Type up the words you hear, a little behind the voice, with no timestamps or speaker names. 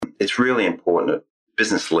It's really important that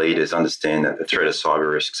business leaders understand that the threat of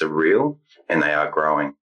cyber risks are real and they are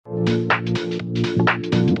growing.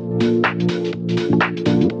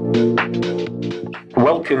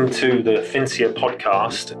 Welcome to the Finsia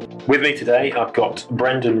podcast. With me today, I've got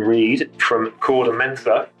Brendan Reid from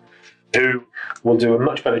KordaMentha, who will do a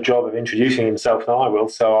much better job of introducing himself than I will,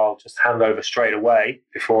 so I'll just hand over straight away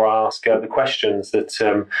before I ask the questions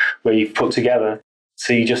that we've put together,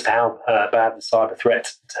 see just how bad the cyber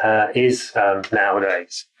threat is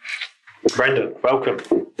nowadays. Brendan, welcome.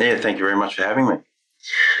 Yeah, thank you very much for having me.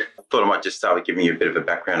 I thought I might just start with giving you a bit of a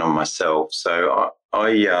background on myself. So at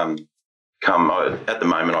the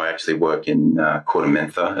moment, I actually work in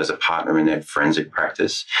KordaMentha as a partner in their forensic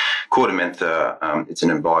practice. KordaMentha, it's an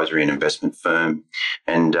advisory and investment firm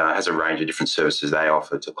and has a range of different services they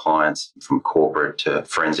offer to clients, from corporate to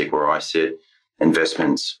forensic, where I sit,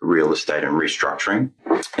 investments, real estate and restructuring.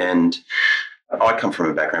 And I come from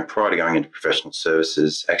a background prior to going into professional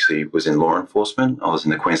services, actually was in law enforcement. I was in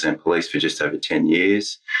the Queensland Police for just over 10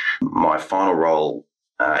 years. My final role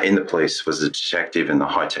in the police was a detective in the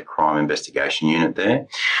high-tech crime investigation unit there,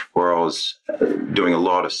 where I was doing a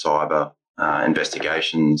lot of cyber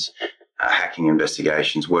investigations, hacking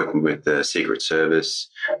investigations, working with the Secret Service,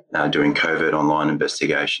 doing covert online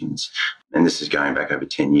investigations. And this is going back over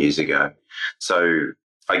 10 years ago. So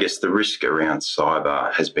I guess the risk around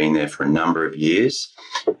cyber has been there for a number of years,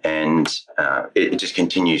 and it just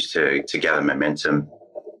continues to gather momentum.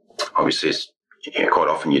 Obviously, quite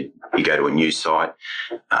often you go to a news site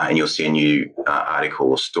and you'll see a new article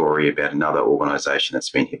or story about another organisation that's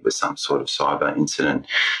been hit with some sort of cyber incident,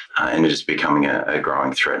 and it is becoming a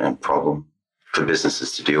growing threat and problem for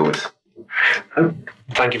businesses to deal with.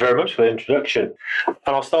 Thank you very much for the introduction. And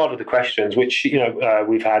I'll start with the questions, which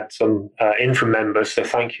we've had some in from members, so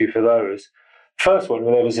thank you for those. First one,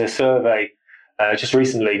 there was a survey just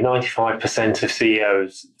recently. 95% of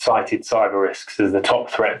CEOs cited cyber risks as the top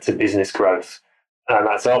threat to business growth, and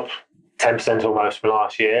that's up 10% almost from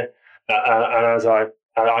last year. And as I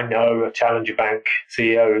know a Challenger Bank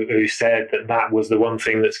CEO who said that was the one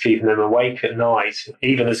thing that's keeping them awake at night,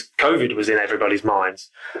 even as COVID was in everybody's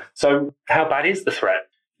minds. So how bad is the threat?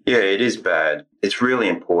 Yeah, it is bad. It's really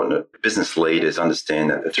important that business leaders understand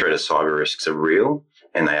that the threat of cyber risks are real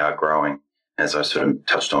and they are growing, as I sort of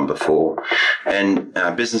touched on before. And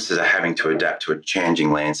businesses are having to adapt to a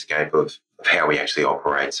changing landscape of how we actually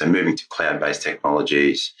operate. So moving to cloud-based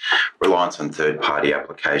technologies, reliance on third-party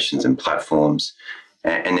applications and platforms.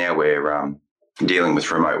 And now we're dealing with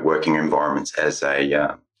remote working environments as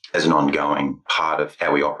an ongoing part of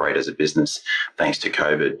how we operate as a business, thanks to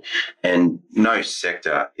COVID. And no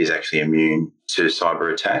sector is actually immune to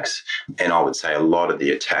cyber attacks. And I would say a lot of the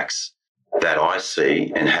attacks that I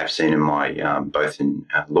see and have seen in my both in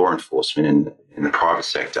law enforcement and in the private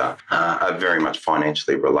sector are very much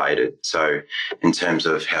financially related. So in terms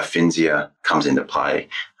of how Finsia comes into play,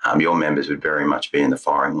 your members would very much be in the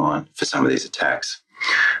firing line for some of these attacks.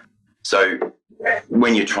 So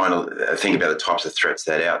when you're trying to think about the types of threats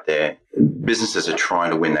that are out there, businesses are trying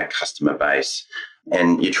to win that customer base,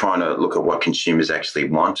 and you're trying to look at what consumers actually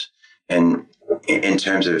want. And in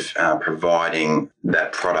terms of providing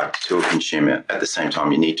that product to a consumer, at the same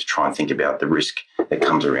time, you need to try and think about the risk that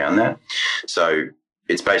comes around that. So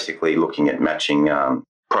it's basically looking at matching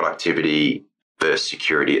productivity versus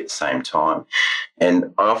security at the same time. And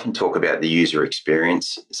I often talk about the user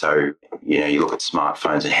experience. So, you look at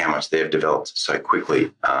smartphones and how much they've developed so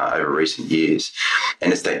quickly over recent years.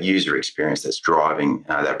 And it's that user experience that's driving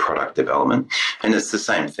that product development. And it's the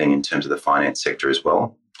same thing in terms of the finance sector as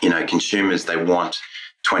well. Consumers, they want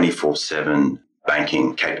 24/7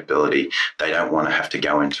 banking capability. They don't want to have to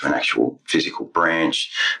go into an actual physical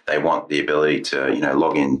branch. They want the ability to,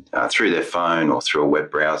 log in through their phone or through a web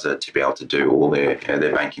browser to be able to do all their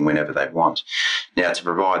banking whenever they want. Now, to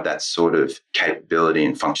provide that sort of capability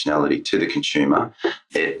and functionality to the consumer,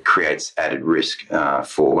 it creates added risk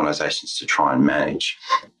for organisations to try and manage.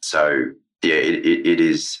 So, yeah, it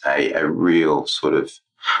is a real sort of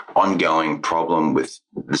ongoing problem with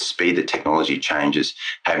the speed that technology changes.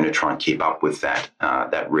 Having to try and keep up with that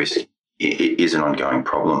risk is an ongoing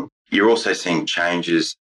problem. You're also seeing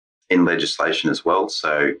changes in legislation as well.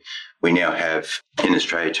 So we now have in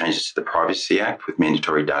Australia changes to the Privacy Act with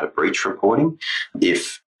mandatory data breach reporting.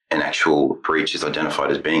 If an actual breach is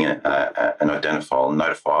identified as being an identifiable,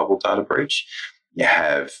 notifiable data breach, you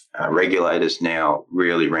have regulators now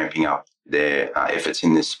really ramping up their efforts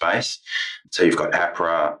in this space. So you've got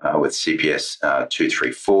APRA with CPS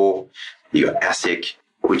 234. You've got ASIC,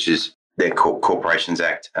 which is their Corporations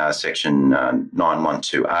Act, Section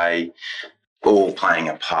 912A. all playing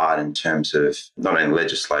a part in terms of not only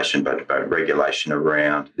legislation but regulation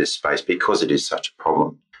around this space because it is such a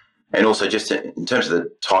problem. And also just in terms of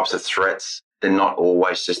the types of threats, they're not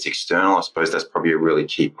always just external. I suppose that's probably a really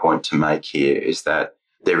key point to make here is that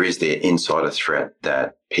there is the insider threat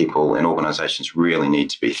that people and organisations really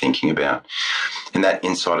need to be thinking about. And that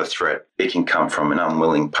insider threat, it can come from an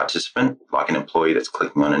unwilling participant, like an employee that's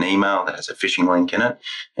clicking on an email that has a phishing link in it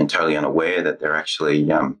and totally unaware that they're actually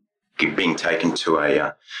being taken to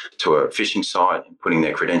a phishing site and putting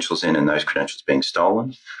their credentials in and those credentials being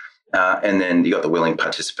stolen. And then you got the willing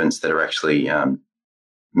participants that are actually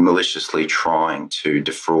maliciously trying to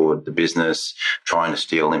defraud the business, trying to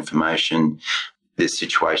steal information. There's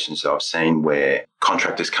situations that I've seen where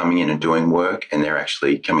contractors coming in and doing work and they're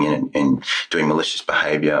actually coming in and doing malicious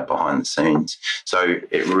behaviour behind the scenes. So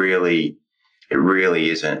it really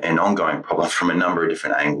is an ongoing problem from a number of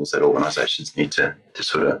different angles that organisations need to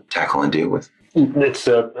sort of tackle and deal with. It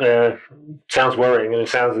sounds worrying, and it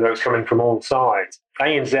sounds as though it's coming from all sides.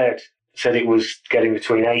 ANZ said it was getting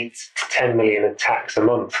between 8 to 10 million attacks a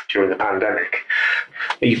month during the pandemic.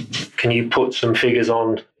 Can you put some figures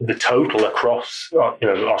on the total across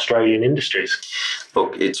Australian industries?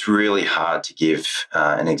 Look, it's really hard to give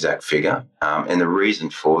an exact figure, and the reason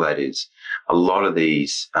for that is a lot of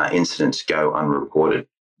these incidents go unreported.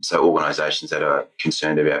 So organisations that are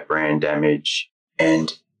concerned about brand damage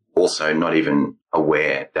and also not even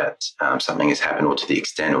aware that something has happened or to the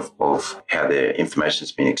extent of how their information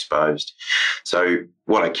has been exposed. So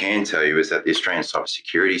what I can tell you is that the Australian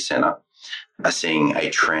Cybersecurity Centre are seeing a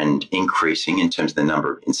trend increasing in terms of the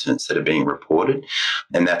number of incidents that are being reported.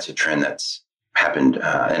 And that's a trend that's happened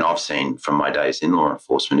and I've seen from my days in law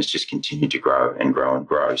enforcement. It's just continued to grow and grow and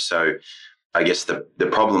grow. So I guess the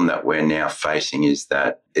problem that we're now facing is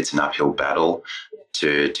that it's an uphill battle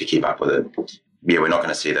to keep up with it. Yeah, we're not going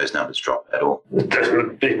to see those numbers drop at all.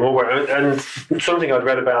 And something I'd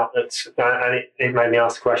read about that, and it made me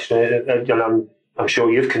ask the question, and I'm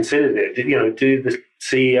sure you've considered it. Do the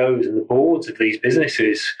CEOs and the boards of these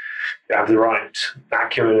businesses have the right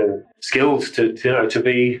acumen and skills to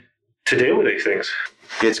deal with these things?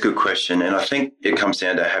 Yeah, it's a good question, and I think it comes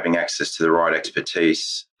down to having access to the right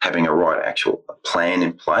expertise, having a right actual plan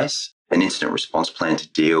in place, an incident response plan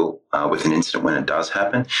to deal with an incident when it does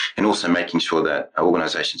happen, and also making sure that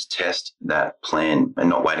organisations test that plan and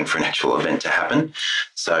not waiting for an actual event to happen.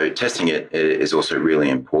 So testing it is also really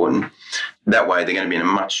important. That way, they're going to be in a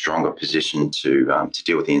much stronger position to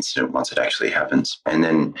deal with the incident once it actually happens, and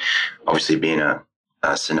then obviously be in a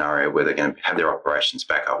scenario where they're going to have their operations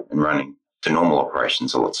back up and running to normal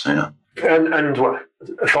operations a lot sooner. And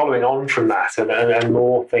following on from that, and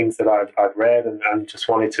more things that I've read, and just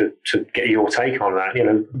wanted to get your take on that.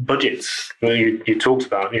 Budgets. You talked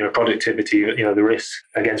about productivity. The risk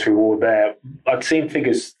against reward there. I've seen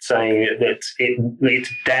figures saying that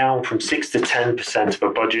it's down from 6 to 10% of a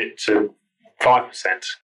budget to 5%.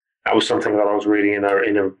 That was something that I was reading in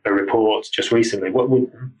a report just recently.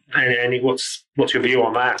 What's your view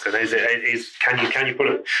on that? And can you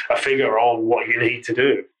put a figure on what you need to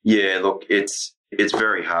do? Yeah, look, it's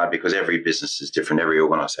very hard because every business is different, every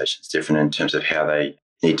organisation is different in terms of how they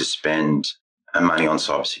need to spend money on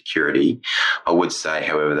cybersecurity. I would say,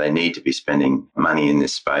 however, they need to be spending money in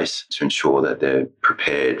this space to ensure that they're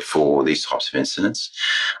prepared for these types of incidents,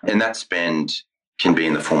 and that spend can be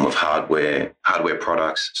in the form of hardware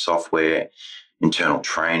products, software, internal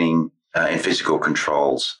training, and physical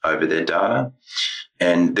controls over their data.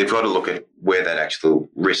 And they've got to look at where that actual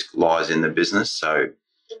risk lies in the business. So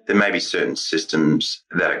there may be certain systems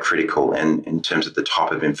that are critical, and in terms of the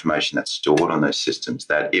type of information that's stored on those systems,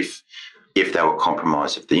 that if they were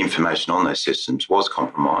compromised, if the information on those systems was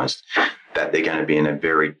compromised, that they're going to be in a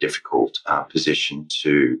very difficult position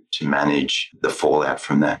to manage the fallout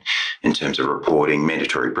from that in terms of reporting,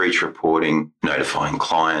 mandatory breach reporting, notifying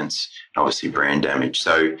clients, and obviously brand damage.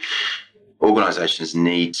 So organisations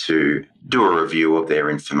need to do a review of their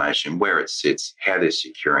information, where it sits, how they're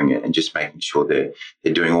securing it, and just making sure they're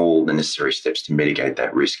doing all the necessary steps to mitigate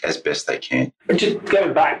that risk as best they can. And just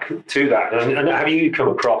going back to that, and have you come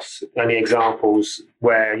across any examples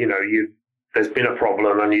where there's been a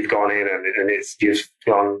problem and you've gone in and it's just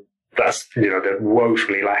gone, that's they're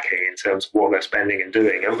woefully lacking in terms of what they're spending and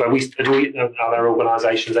doing? Are there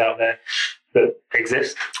organisations out there that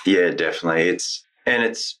exist? Yeah, definitely. It's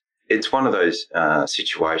one of those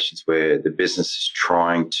situations where the business is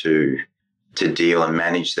trying to deal and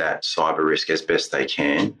manage that cyber risk as best they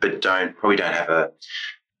can, but probably don't have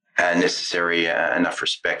necessary enough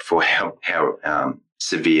respect for how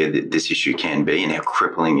severe this issue can be and how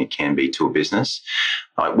crippling it can be to a business.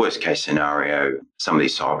 Like worst case scenario, some of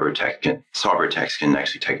these cyber attacks can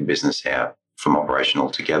actually take a business out from operation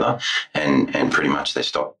altogether, and pretty much they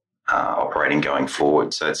stop operating going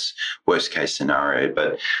forward. So it's worst case scenario.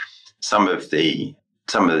 But some of the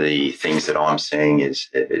things that I'm seeing is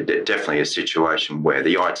definitely a situation where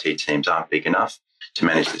the IT teams aren't big enough to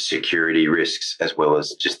manage the security risks as well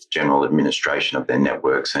as just general administration of their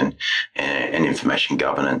networks and information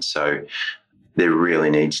governance. So there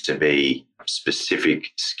really needs to be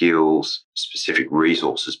specific skills, specific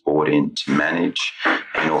resources brought in to manage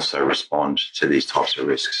and also respond to these types of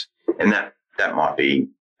risks. And that might be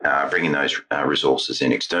bringing those resources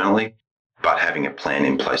in externally, but having a plan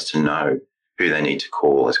in place to know who they need to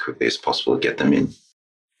call as quickly as possible to get them in.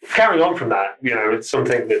 Carrying on from that, it's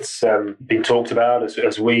something that's been talked about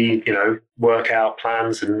as we, work out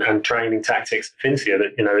plans and training tactics at Finsia.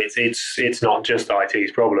 That it's not just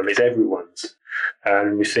IT's problem; it's everyone's.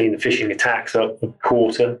 And we've seen the phishing attacks up a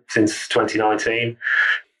quarter since 2019.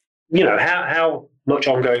 How much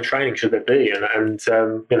ongoing training should there be? And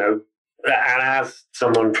as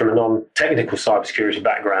someone from a non-technical cybersecurity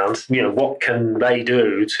background, what can they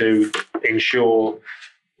do to ensure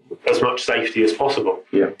as much safety as possible?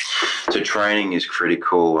 Yeah. So training is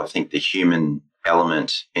critical. I think the human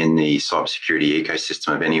element in the cybersecurity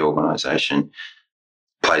ecosystem of any organisation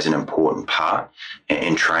plays an important part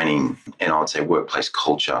in training, and I would say workplace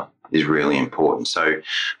culture is really important. So I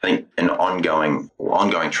think an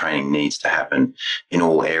ongoing training needs to happen in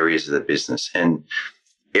all areas of the business, and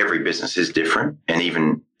every business is different, and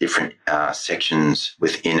even different sections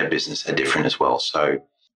within a business are different as well. So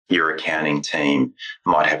your accounting team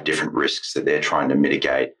might have different risks that they're trying to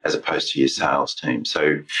mitigate as opposed to your sales team.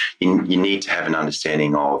 So you need to have an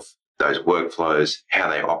understanding of those workflows, how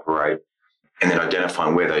they operate, and then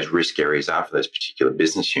identifying where those risk areas are for those particular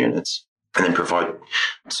business units, and then provide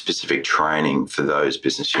specific training for those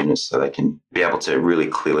business units so they can be able to really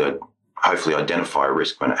clearly, hopefully, identify a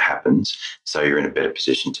risk when it happens so you're in a better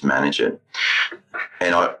position to manage it.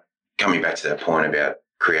 And coming back to that point about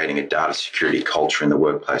creating a data security culture in the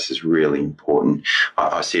workplace is really important.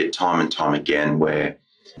 I see it time and time again where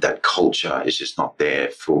that culture is just not there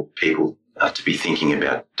for people to be thinking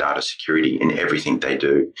about data security in everything they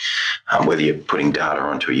do. Whether you're putting data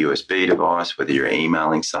onto a USB device, whether you're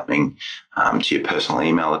emailing something to your personal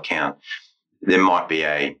email account, there might be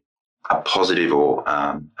a positive or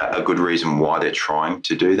a good reason why they're trying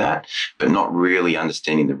to do that, but not really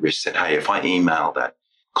understanding the risks that, hey, if I email that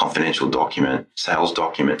confidential document, sales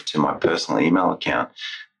document to my personal email account,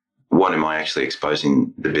 what am I actually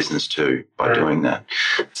exposing the business to by doing that?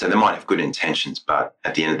 So they might have good intentions, but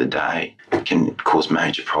at the end of the day, it can cause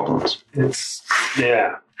major problems.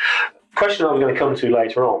 Question I was going to come to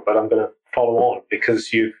later on, but I'm going to follow on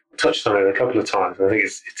because you've touched on it a couple of times. I think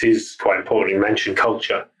it is quite important. You mentioned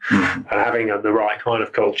culture and having the right kind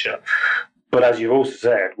of culture. But as you've also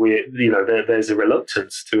said, there's a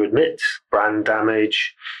reluctance to admit brand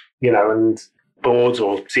damage, and boards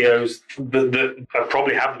or CEOs that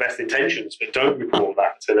probably have the best intentions but don't report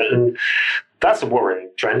that. And that's a worrying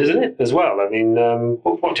trend, isn't it, as well? I mean,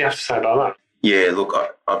 what do you have to say about that? Yeah, look,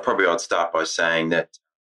 I'd start by saying that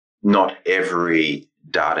not every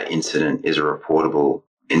data incident is a reportable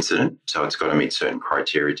incident, so it's got to meet certain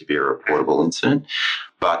criteria to be a reportable incident.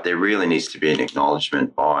 But there really needs to be an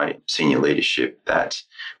acknowledgement by senior leadership that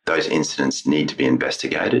those incidents need to be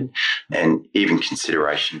investigated, and even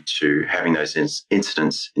consideration to having those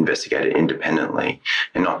incidents investigated independently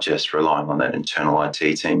and not just relying on that internal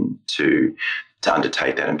IT team to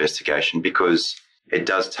undertake that investigation, because it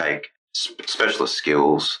does take specialist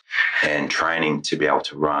skills and training to be able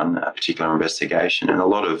to run a particular investigation. And a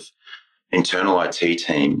lot of internal IT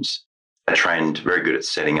teams are trained very good at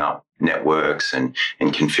setting up networks and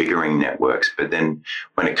configuring networks. But then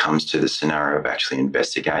when it comes to the scenario of actually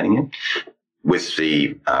investigating it, with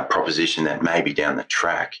the proposition that maybe down the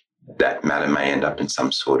track, that matter may end up in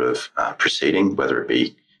some sort of proceeding, whether it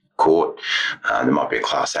be court, there might be a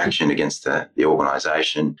class action against the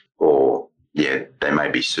organisation, or they may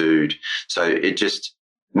be sued. So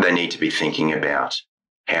they need to be thinking about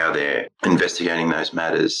how they're investigating those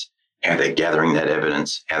matters, how they're gathering that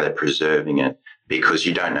evidence, how they're preserving it, because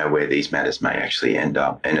you don't know where these matters may actually end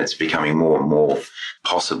up. And it's becoming more and more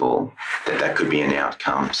possible that could be an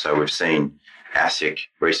outcome. So we've seen ASIC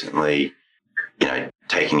recently,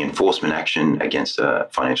 taking enforcement action against a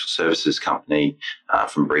financial services company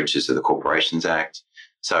from breaches of the Corporations Act.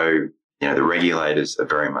 So the regulators are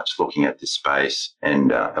very much looking at this space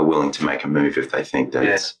and are willing to make a move if they think that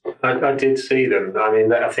it's. I did see them. I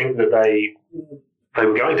mean, I think that they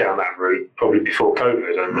were going down that route probably before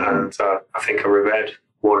COVID, and I think I read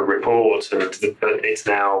one report, and it's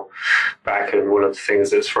now back, and one of the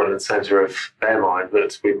things that's front and centre of their mind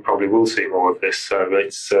that we probably will see more of this. So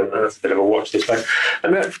it's that's a bit of a watch this space.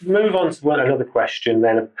 And let's move on to another question.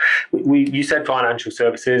 Then you said financial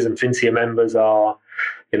services and FinCEN members are,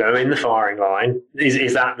 in the firing line.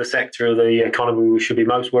 Is that the sector of the economy we should be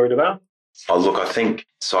most worried about? Oh, look, I think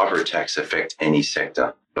cyber attacks affect any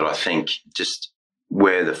sector, but I think just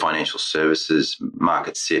where the financial services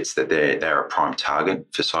market sits, that they're a prime target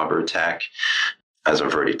for cyber attack. As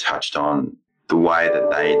I've already touched on, the way that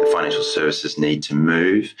the financial services need to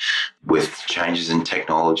move with changes in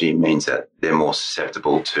technology means that they're more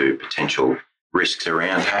susceptible to potential risks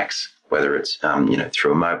around hacks, whether it's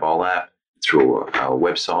through a mobile app, through a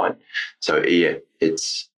website. So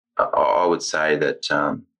I would say that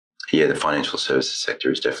the financial services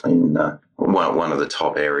sector is definitely in one of the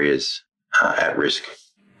top areas at risk.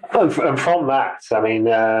 And from that, I mean,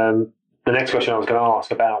 the next question I was going to ask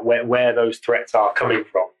about where those threats are coming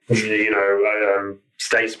from.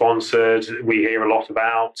 State-sponsored, we hear a lot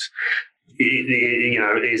about.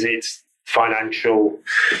 Is it financial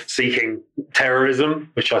seeking terrorism,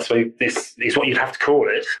 which I suppose this is what you'd have to call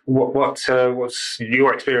it. What's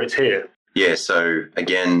your experience here? Yeah, so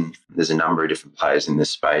again, there's a number of different players in this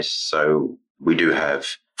space. So we do have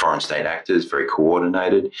foreign state actors, very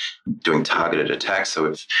coordinated, doing targeted attacks. So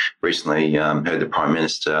we've recently heard the Prime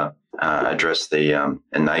Minister address the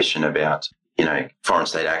nation about, foreign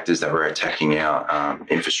state actors that were attacking our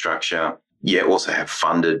infrastructure. Yeah, also have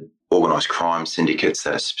funded organised crime syndicates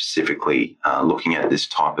that are specifically looking at this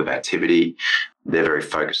type of activity. They're very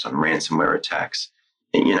focused on ransomware attacks.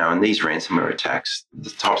 And these ransomware attacks, the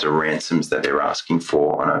types of ransoms that they're asking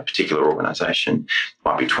for on a particular organisation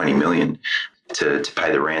might be 20 million to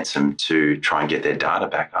pay the ransom to try and get their data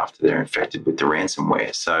back after they're infected with the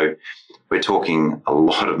ransomware. So we're talking a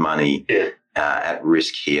lot of money at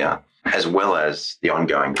risk here, as well as the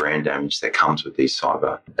ongoing brand damage that comes with these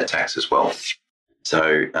cyber attacks as well.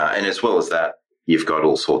 So, and as well as that, you've got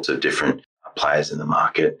all sorts of different players in the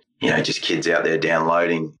market, just kids out there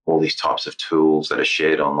downloading all these types of tools that are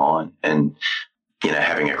shared online and,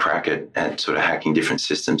 having a crack at sort of hacking different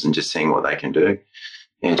systems and just seeing what they can do.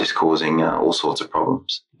 Just causing all sorts of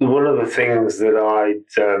problems. One of the things that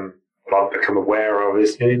I've become aware of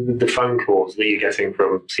is the phone calls that you're getting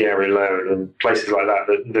from Sierra Leone and places like that.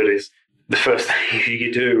 That is the first thing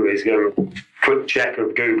you do is go quick check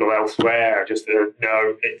of Google elsewhere. Just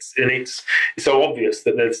it's so obvious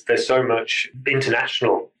that there's so much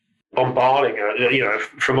international bombarding,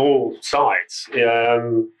 from all sides.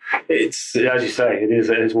 It's, as you say, it is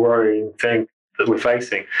a worrying thing that we're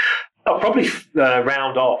facing. I'll probably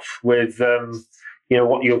round off with,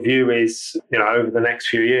 what your view is, over the next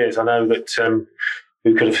few years. I know that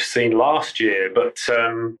we could have seen last year, but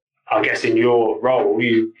I guess in your role,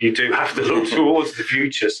 you do have to look towards the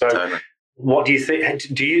future. So Totally. What do you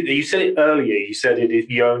think? You said it earlier, you said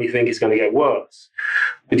you only think it's going to get worse.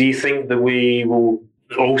 But do you think that we will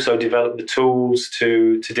also develop the tools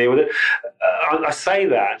to deal with it? I say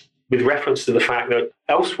that with reference to the fact that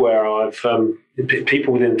elsewhere,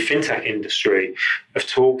 people within the fintech industry have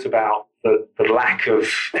talked about the lack of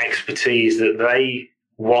expertise that they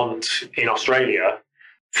want in Australia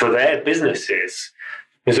for their businesses.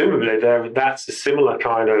 Presumably, that's a similar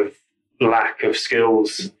kind of lack of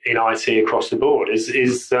skills in IT across the board.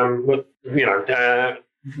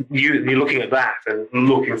 You're looking at that and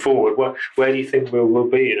looking forward. Where do you think we'll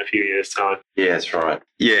be in a few years' time? Yeah, that's right.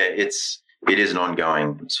 Yeah, it is an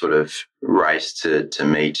ongoing sort of race to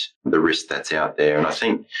meet the risk that's out there. And I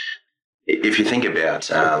think if you think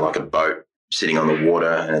about like a boat sitting on the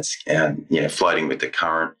water and it's floating with the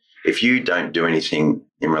current, if you don't do anything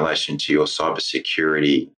in relation to your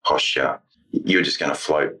cybersecurity posture, you're just going to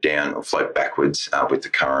float down or float backwards with the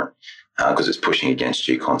current because it's pushing against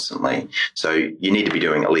you constantly. So you need to be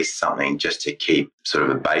doing at least something just to keep sort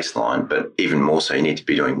of a baseline, but even more so, you need to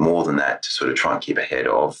be doing more than that to sort of try and keep ahead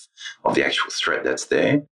of the actual threat that's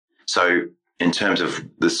there. So in terms of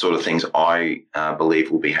the sort of things I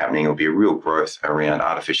believe will be happening, will be a real growth around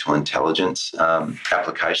artificial intelligence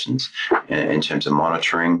applications in terms of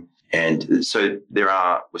monitoring. And so we're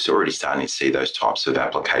already starting to see those types of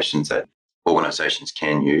applications that organisations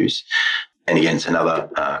can use. And again, it's another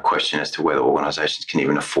question as to whether organisations can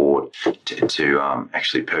even afford to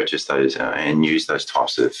actually purchase those and use those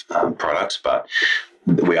types of products. But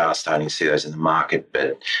we are starting to see those in the market.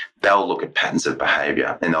 But they'll look at patterns of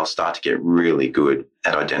behaviour and they'll start to get really good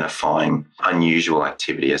at identifying unusual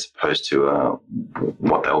activity as opposed to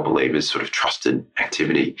what they'll believe is sort of trusted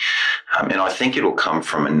activity. And I think it'll come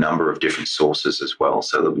from a number of different sources as well.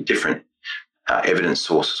 So there'll be different evidence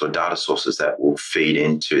sources or data sources that will feed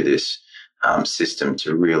into this system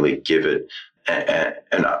to really give it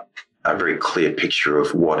a very clear picture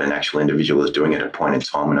of what an actual individual is doing at a point in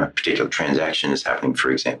time when a particular transaction is happening. For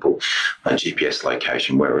example, a GPS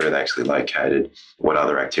location, where they're actually located, what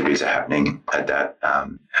other activities are happening at that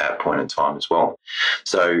point in time as well.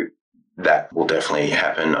 So that will definitely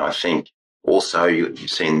happen. I think also you've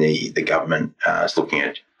seen the government is looking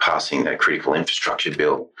at passing a critical infrastructure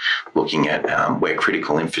bill, looking at where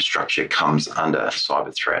critical infrastructure comes under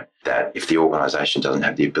cyber threat, that if the organisation doesn't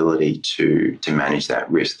have the ability to manage that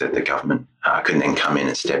risk, that the government can then come in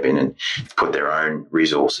and step in and put their own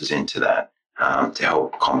resources into that to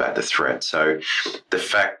help combat the threat. So the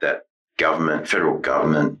fact that federal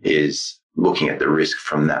government is looking at the risk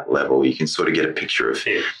from that level, you can sort of get a picture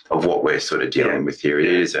of what we're sort of dealing with here. It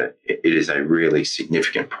is a really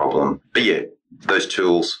significant problem. But yeah, those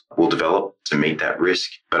tools will develop to meet that risk.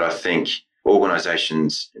 But I think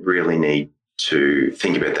organisations really need to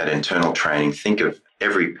think about that internal training, think of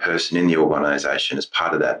every person in the organisation as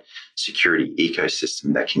part of that security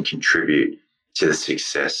ecosystem that can contribute to the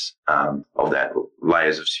success of that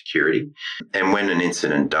layers of security. And when an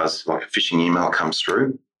incident does, like a phishing email comes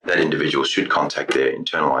through, that individual should contact their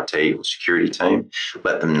internal IT or security team,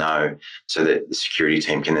 let them know, so that the security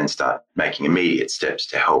team can then start making immediate steps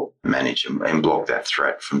to help manage and block that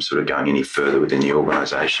threat from sort of going any further within the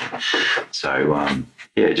organisation. So,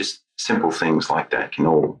 just simple things like that can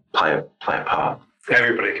all play a part.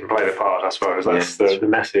 Everybody can play the part, I suppose. That's the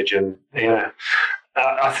message. And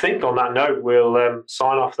I think on that note, we'll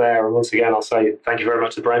sign off there. And once again, I'll say thank you very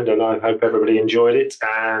much to Brendan. I hope everybody enjoyed it.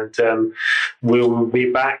 And we will be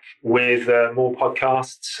back with more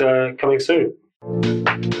podcasts coming soon.